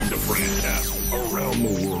Brandcast around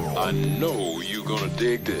the world. I know you're gonna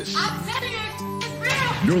dig this.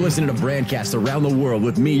 You're listening to Brandcast Around the World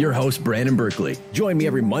with me, your host, Brandon Berkeley. Join me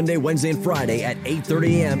every Monday, Wednesday, and Friday at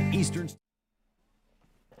 8:30 a.m. Eastern.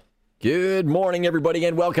 Good morning, everybody,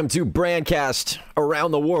 and welcome to Brandcast Around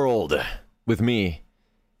the World with me,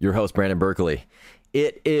 your host, Brandon Berkeley.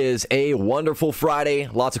 It is a wonderful Friday.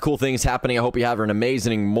 Lots of cool things happening. I hope you have an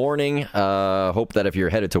amazing morning. Hope that if you're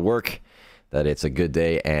headed to work, that it's a good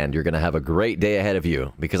day and you're going to have a great day ahead of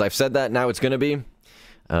you. Because I've said that, now it's going to be.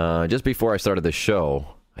 Just before I started the show,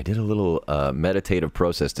 I did a little meditative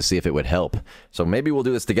process to see if it would help. So maybe we'll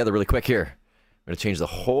do this together really quick here. I'm going to change the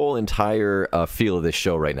whole entire feel of this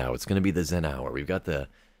show right now. It's going to be the Zen Hour. We've got the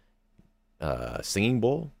singing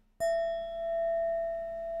bowl.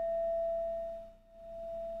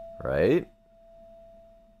 Right?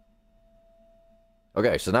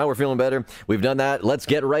 Okay, so now we're feeling better. We've done that. Let's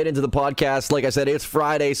get right into the podcast. Like I said, it's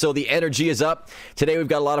Friday, so the energy is up. Today we've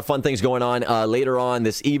got a lot of fun things going on. Later on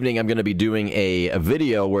this evening, I'm going to be doing a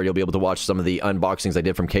video where you'll be able to watch some of the unboxings I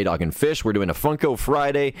did from K-Dog and Fish. We're doing a Funko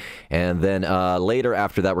Friday, and then later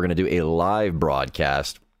after that, we're going to do a live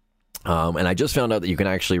broadcast. And I just found out that you can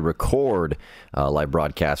actually record live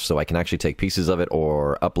broadcasts, so I can actually take pieces of it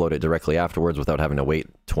or upload it directly afterwards without having to wait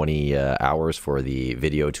 20 hours for the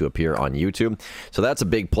video to appear on YouTube. So that's a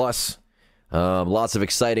big plus. Lots of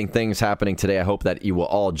exciting things happening today. I hope that you will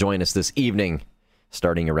all join us this evening,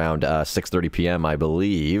 starting around 6:30 p.m., I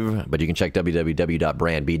believe. But you can check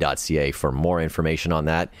www.brandb.ca for more information on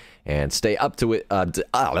that and stay up to it.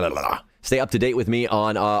 Stay up to date with me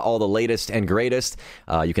on all the latest and greatest.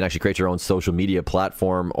 You can actually create your own social media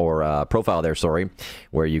platform or profile there,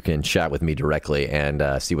 where you can chat with me directly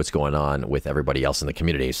and see what's going on with everybody else in the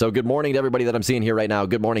community. So good morning to everybody that I'm seeing here right now.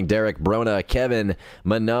 Good morning, Derek, Brona, Kevin,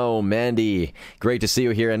 Mano, Mandy. Great to see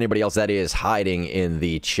you here. Anybody else that is hiding in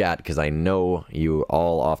the chat, because I know you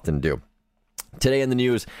all often do. Today in the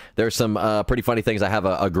news, there's some pretty funny things. I have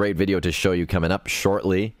a great video to show you coming up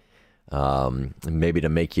shortly. Maybe to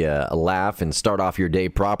make you laugh and start off your day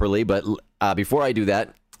properly. But before I do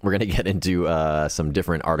that, we're going to get into some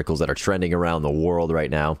different articles that are trending around the world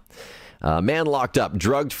right now. Man locked up,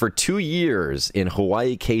 drugged for 2 years in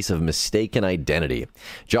Hawaii case of mistaken identity.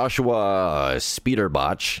 Joshua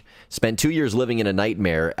Speederbach spent 2 years living in a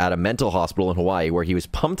nightmare at a mental hospital in Hawaii where he was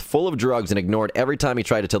pumped full of drugs and ignored every time he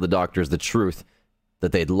tried to tell the doctors the truth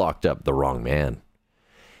that they'd locked up the wrong man.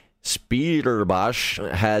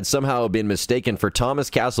 Speederbach had somehow been mistaken for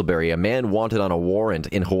Thomas Castleberry, a man wanted on a warrant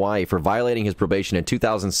in Hawaii for violating his probation in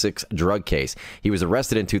 2006 drug case. He was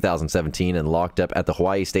arrested in 2017 and locked up at the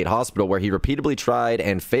Hawaii State Hospital, where he repeatedly tried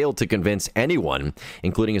and failed to convince anyone,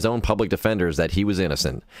 including his own public defenders, that he was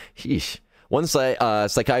innocent. Sheesh. One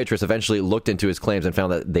psychiatrist eventually looked into his claims and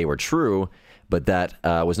found that they were true, but that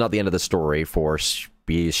was not the end of the story for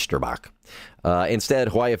Speederbach. Instead,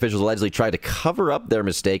 Hawaii officials allegedly tried to cover up their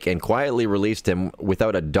mistake and quietly released him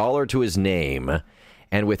without $1 to his name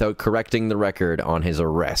and without correcting the record on his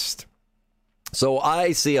arrest. So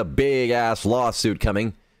I see a big-ass lawsuit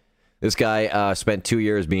coming. This guy spent 2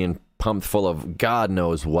 years being pumped full of God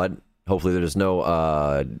knows what. Hopefully there's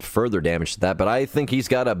no further damage to that, but I think he's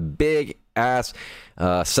got a big-ass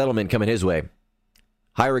settlement coming his way.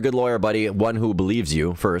 Hire a good lawyer, buddy, one who believes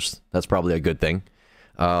you first. That's probably a good thing.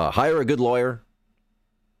 Hire a good lawyer,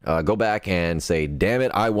 go back and say, damn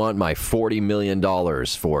it, I want my $40 million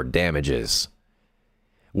for damages.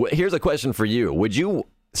 Here's a question for you. Would you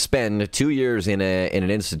spend 2 years in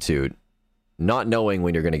an institute, not knowing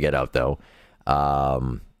when you're going to get out, though,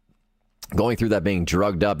 going through that being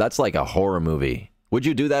drugged up? That's like a horror movie. Would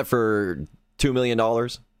you do that for $2 million?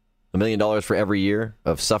 $1 million for every year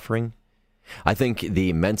of suffering? I think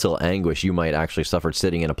the mental anguish you might actually suffer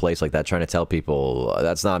sitting in a place like that, trying to tell people,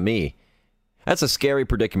 that's not me. That's a scary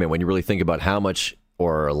predicament when you really think about how much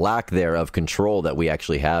or lack there of control that we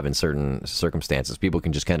actually have in certain circumstances. People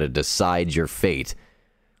can just kind of decide your fate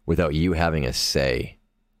without you having a say.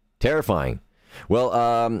 Terrifying. Well,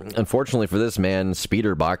 unfortunately for this man,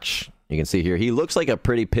 Speederbach, you can see here, he looks like a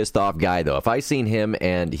pretty pissed off guy, though. If I seen him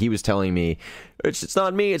and he was telling me, it's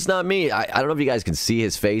not me, it's not me. I don't know if you guys can see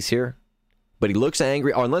his face here. But he looks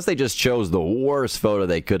angry, or unless they just chose the worst photo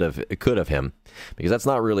they could of him, because that's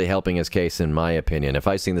not really helping his case, in my opinion. If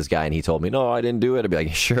I seen this guy and he told me, no, I didn't do it, I'd be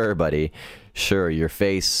like, sure, buddy, sure, your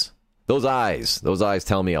face, those eyes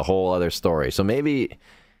tell me a whole other story. So maybe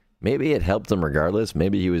it helped him regardless.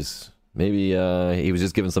 Maybe he was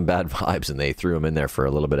just giving some bad vibes and they threw him in there for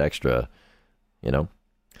a little bit extra, you know.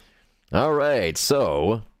 All right,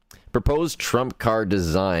 so proposed Trump card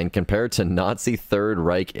design compared to Nazi Third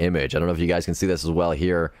Reich image. I don't know if you guys can see this as well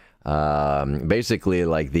here Basically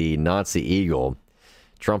like the Nazi eagle.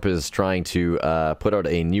 Trump is trying to put out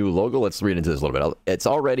a new logo. Let's read into this a little bit. It's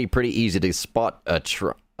already pretty easy to spot a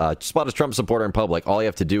Trump supporter in public. All you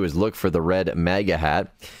have to do is look for the red MAGA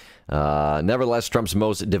hat. Nevertheless, Trump's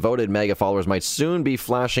most devoted MAGA followers might soon be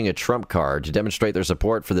flashing a Trump card to demonstrate their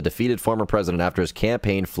support for the defeated former president after his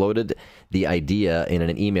campaign floated the idea in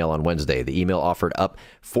an email on Wednesday. The email offered up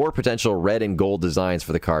 4 potential red and gold designs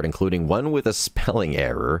for the card, including one with a spelling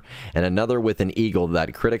error and another with an eagle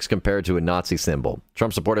that critics compared to a Nazi symbol.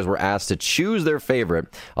 Trump supporters were asked to choose their favorite,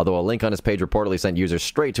 although a link on his page reportedly sent users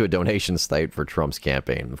straight to a donation site for Trump's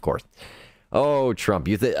campaign, of course. Oh, Trump,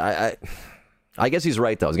 I guess he's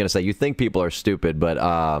right, though. I was going to say, you think people are stupid, but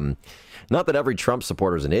not that every Trump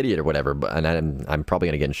supporter is an idiot or whatever, but, and I'm probably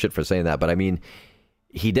going to get in shit for saying that, but I mean,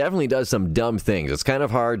 he definitely does some dumb things. It's kind of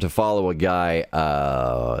hard to follow a guy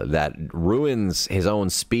that ruins his own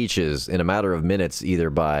speeches in a matter of minutes, either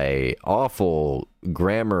by awful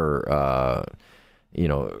grammar,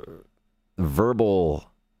 verbal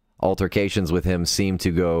altercations with him seem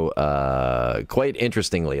to go quite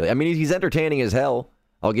interestingly. I mean, he's entertaining as hell.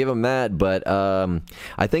 I'll give him that, but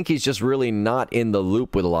I think he's just really not in the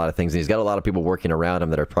loop with a lot of things. And he's got a lot of people working around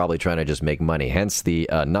him that are probably trying to just make money. Hence the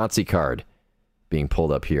Nazi card being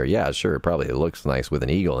pulled up here. Yeah, sure, probably it looks nice with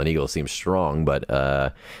an eagle. An eagle seems strong, but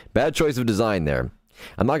bad choice of design there.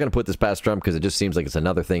 I'm not going to put this past Trump because it just seems like it's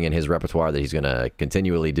another thing in his repertoire that he's going to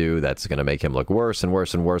continually do that's going to make him look worse and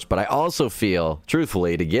worse and worse. But I also feel,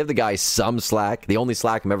 truthfully, to give the guy some slack, the only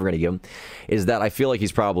slack I'm ever going to give him, is that I feel like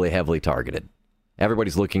he's probably heavily targeted.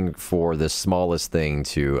 Everybody's looking for the smallest thing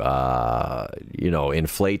to,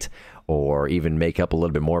 inflate or even make up a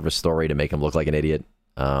little bit more of a story to make him look like an idiot.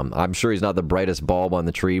 I'm sure he's not the brightest bulb on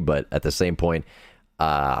the tree, but at the same point,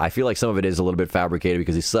 I feel like some of it is a little bit fabricated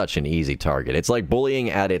because he's such an easy target. It's like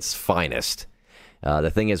bullying at its finest.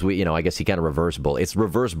 The thing is, I guess he kind of it's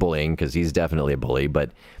reverse bullying because he's definitely a bully,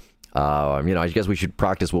 but, I guess we should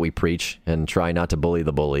practice what we preach and try not to bully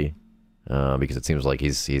the bully because it seems like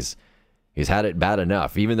he's had it bad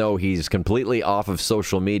enough, even though he's completely off of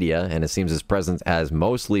social media and it seems his presence has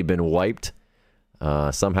mostly been wiped.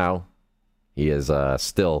 Somehow he is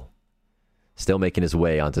still making his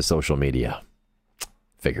way onto social media.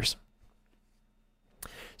 Figures.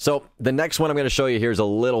 So the next one I'm going to show you here is a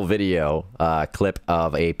little video clip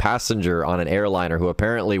of a passenger on an airliner who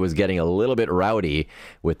apparently was getting a little bit rowdy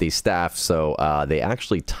with the staff. So they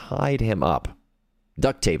actually tied him up,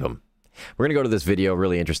 duct tape him. We're going to go to this video.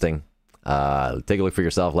 Really interesting. Take a look for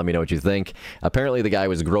yourself. Let me know what you think. Apparently the guy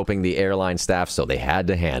was groping the airline staff, so they had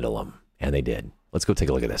to handle him, and they did. Let's go take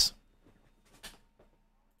a look at this.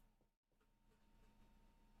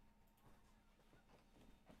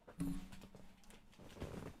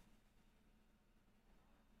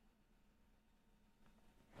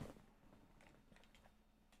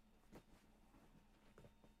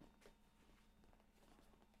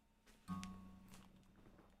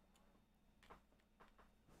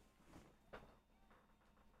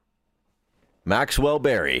 Maxwell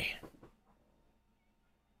Berry.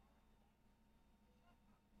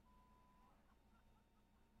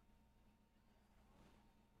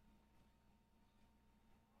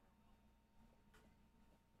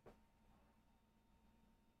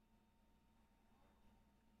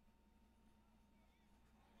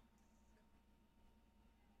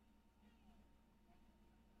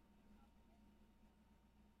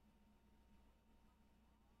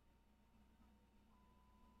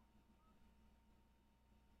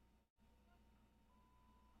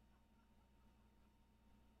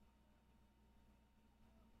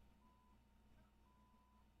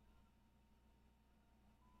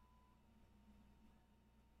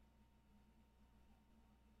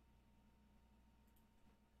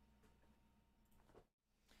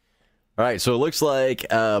 All right, so it looks like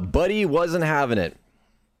Buddy wasn't having it.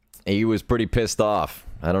 He was pretty pissed off.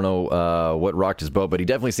 I don't know what rocked his boat, but he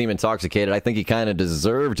definitely seemed intoxicated. I think he kind of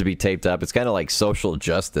deserved to be taped up. It's kind of like social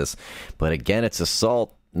justice. But again, it's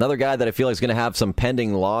assault. Another guy that I feel like is going to have some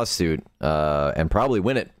pending lawsuit and probably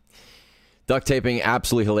win it. Duct taping,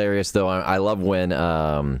 absolutely hilarious, though. I love when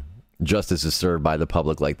justice is served by the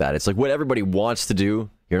public like that. It's like what everybody wants to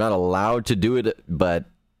do. You're not allowed to do it, but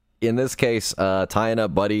in this case, tying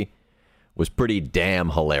up Buddy was pretty damn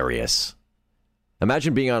hilarious.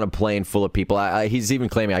 Imagine being on a plane full of people. He's even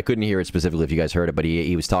claiming, I couldn't hear it specifically if you guys heard it, but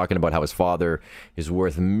he was talking about how his father is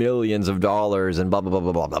worth millions of dollars and blah, blah, blah,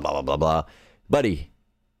 blah, blah, blah, blah, blah, blah. Buddy,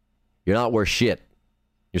 you're not worth shit.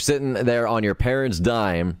 You're sitting there on your parents'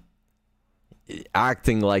 dime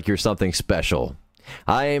acting like you're something special.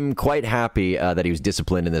 I'm quite happy that he was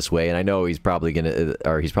disciplined in this way, and I know he's probably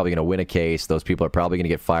gonna win a case. Those people are probably gonna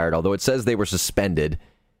get fired, although it says they were suspended.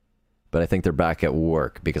 But I think they're back at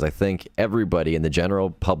work because I think everybody in the general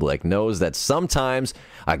public knows that sometimes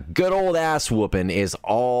a good old ass whooping is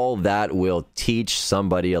all that will teach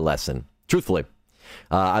somebody a lesson. Truthfully.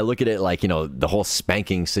 I look at it like, the whole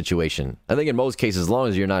spanking situation. I think in most cases, as long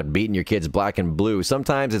as you're not beating your kids black and blue,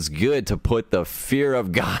 sometimes it's good to put the fear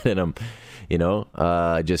of God in them.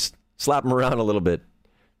 Just slap them around a little bit.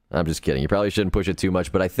 I'm just kidding. You probably shouldn't push it too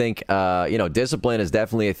much, but I think, discipline is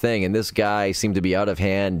definitely a thing. And this guy seemed to be out of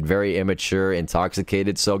hand, very immature,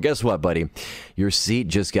 intoxicated. So guess what, buddy? Your seat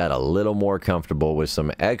just got a little more comfortable with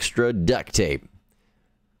some extra duct tape.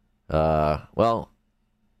 I've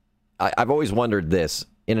always wondered this.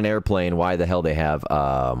 In an airplane, why the hell they have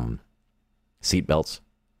seat belts?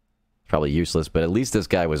 Probably useless, but at least this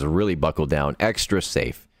guy was really buckled down, extra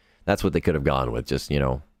safe. That's what they could have gone with. Just,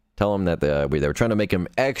 tell him that they were trying to make him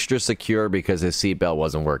extra secure because his seatbelt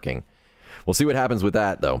wasn't working. We'll see what happens with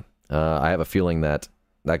that, though. I have a feeling that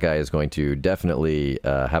guy is going to definitely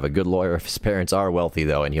have a good lawyer if his parents are wealthy,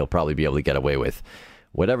 though, and he'll probably be able to get away with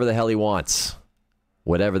whatever the hell he wants.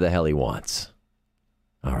 Whatever the hell he wants.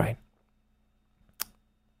 All right.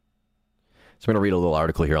 So I'm going to read a little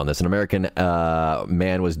article here on this. An American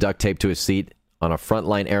man was duct taped to his seat on a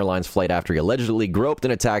Frontline Airlines flight after he allegedly groped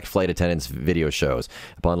and attacked flight attendants, video shows.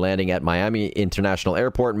 Upon landing at Miami International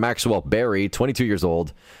Airport, Maxwell Berry, 22 years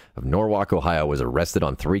old, of Norwalk, Ohio, was arrested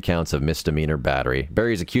on 3 counts of misdemeanor battery.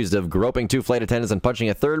 Berry is accused of groping 2 flight attendants and punching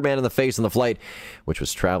a third man in the face on the flight, which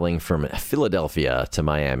was traveling from Philadelphia to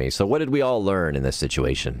Miami. So what did we all learn in this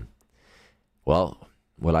situation? Well,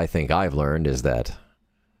 what I think I've learned is that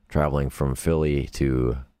traveling from Philly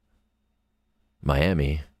to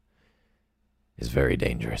Miami is very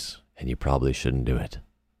dangerous, and you probably shouldn't do it.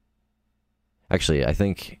 Actually, I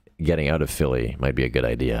think getting out of Philly might be a good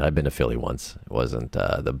idea. I've been to Philly once. It wasn't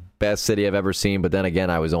the best city I've ever seen, but then again,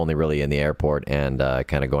 I was only really in the airport and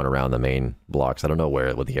kind of going around the main blocks. I don't know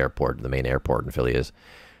what the main airport in Philly is,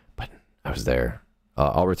 but I was there.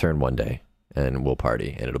 I'll return one day, and we'll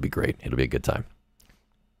party, and it'll be great. It'll be a good time.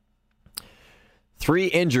 3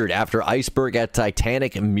 injured after iceberg at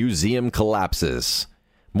Titanic Museum collapses.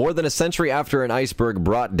 More than a century after an iceberg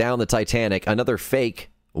brought down the Titanic, another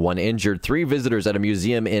fake one injured 3 visitors at a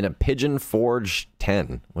museum in Pigeon Forge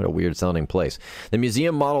 10. What a weird-sounding place. The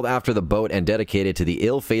museum, modeled after the boat and dedicated to the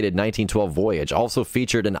ill-fated 1912 voyage, also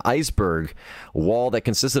featured an iceberg wall that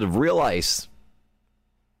consisted of real ice.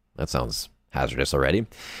 That sounds hazardous already.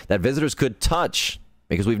 That visitors could touch,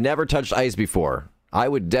 because we've never touched ice before. I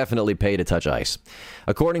would definitely pay to touch ice.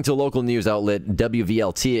 According to local news outlet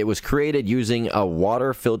WVLT, it was created using a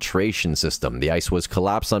water filtration system. The ice was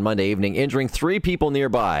collapsed on Monday evening, injuring 3 people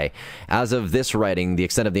nearby. As of this writing, the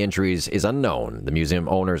extent of the injuries is unknown. The museum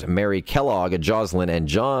owners Mary Kellogg Joslin and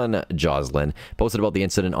John Joslin posted about the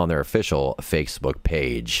incident on their official Facebook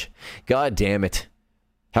page. God damn it.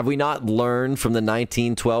 Have we not learned from the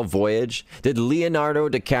 1912 voyage? Did Leonardo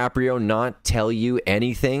DiCaprio not tell you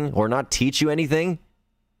anything or not teach you anything?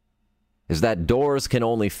 Is that doors can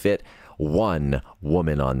only fit one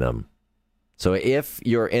woman on them. So if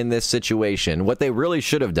you're in this situation, what they really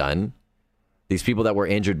should have done, these people that were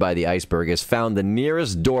injured by the iceberg, is found the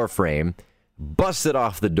nearest door frame, busted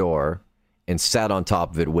off the door, and sat on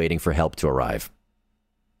top of it waiting for help to arrive.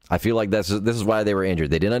 I feel like this is why they were injured.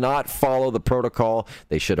 They did not follow the protocol.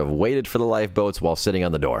 They should have waited for the lifeboats while sitting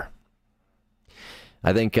on the door.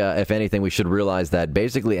 I think, if anything, we should realize that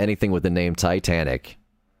basically anything with the name Titanic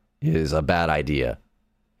is a bad idea.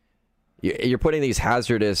 You're putting these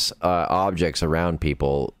hazardous objects around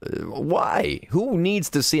people. Why? Who needs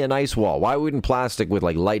to see an ice wall? Why wouldn't plastic with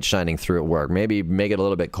like light shining through it work? Maybe make it a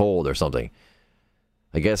little bit cold or something.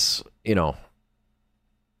 I guess,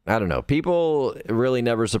 I don't know. People really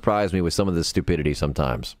never surprise me with some of this stupidity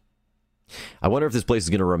sometimes. I wonder if this place is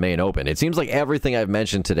going to remain open. It seems like everything I've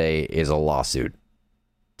mentioned today is a lawsuit.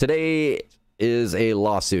 Today is a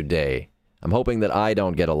lawsuit day. I'm hoping that I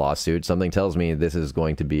don't get a lawsuit. Something tells me this is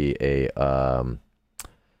going to be a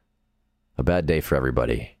bad day for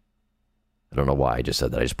everybody. I don't know why I just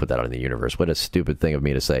said that. I just put that out in the universe. What a stupid thing of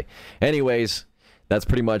me to say. Anyways, that's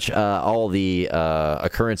pretty much all the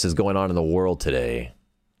occurrences going on in the world today.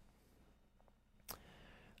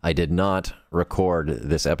 I did not record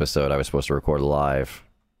this episode. I was supposed to record live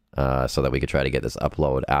so that we could try to get this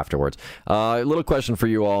upload afterwards. A little question for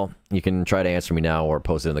you all. You can try to answer me now or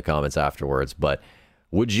post it in the comments afterwards. But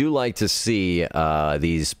would you like to see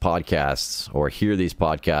these podcasts or hear these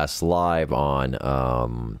podcasts live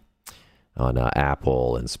on on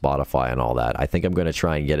Apple and Spotify and all that. I think I'm going to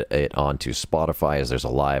try and get it onto Spotify, as there's a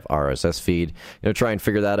live RSS feed. Try and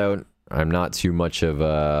figure that out. I'm not too much of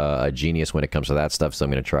a genius when it comes to that stuff, so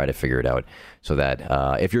I'm going to try to figure it out so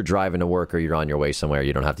that if you're driving to work or you're on your way somewhere,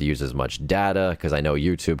 you don't have to use as much data, because I know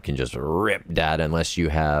YouTube can just rip data unless you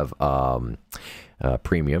have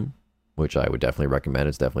premium, which I would definitely recommend.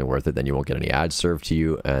 It's definitely worth it. Then you won't get any ads served to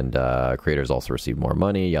you, and creators also receive more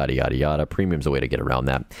money, yada, yada, yada. Premium's a way to get around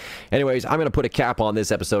that. Anyways, I'm going to put a cap on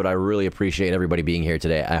this episode. I really appreciate everybody being here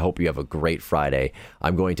today. I hope you have a great Friday.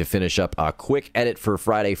 I'm going to finish up a quick edit for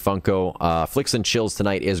Friday Funko. Flicks and Chills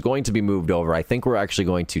tonight is going to be moved over. I think we're actually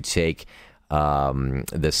going to take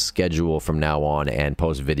the schedule from now on and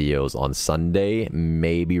post videos on Sunday,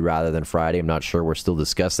 maybe rather than Friday. I'm not sure. We're still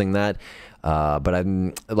discussing that. But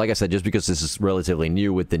I'm, like I said, just because this is relatively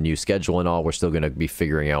new with the new schedule and all, we're still going to be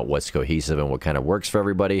figuring out what's cohesive and what kind of works for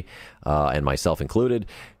everybody, and myself included.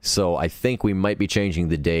 So I think we might be changing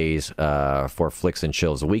the days for Flicks and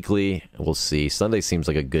Chills weekly. We'll see. Sunday seems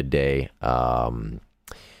like a good day.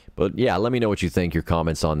 But yeah, let me know what you think, your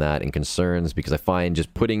comments on that and concerns, because I find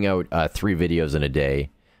just putting out 3 videos in a day,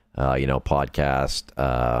 podcast,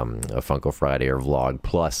 a Funko Friday or vlog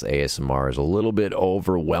plus ASMR is a little bit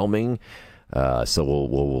overwhelming.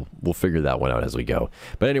 So we'll figure that one out as we go.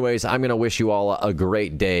 But anyways, I'm going to wish you all a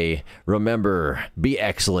great day. Remember, be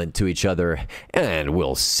excellent to each other, and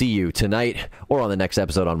we'll see you tonight or on the next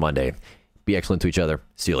episode on Monday. Be excellent to each other.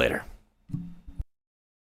 See you later.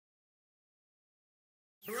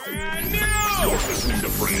 You're listening to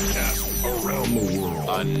Brandcast around the world.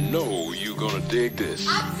 I know you're gonna dig this.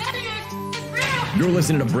 You're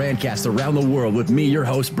listening to Brandcast Around the World with me, your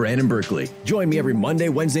host, Brandon Berkeley. Join me every Monday,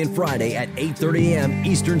 Wednesday, and Friday at 8:30 a.m.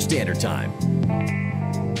 Eastern Standard Time.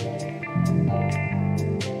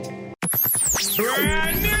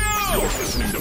 Brand new!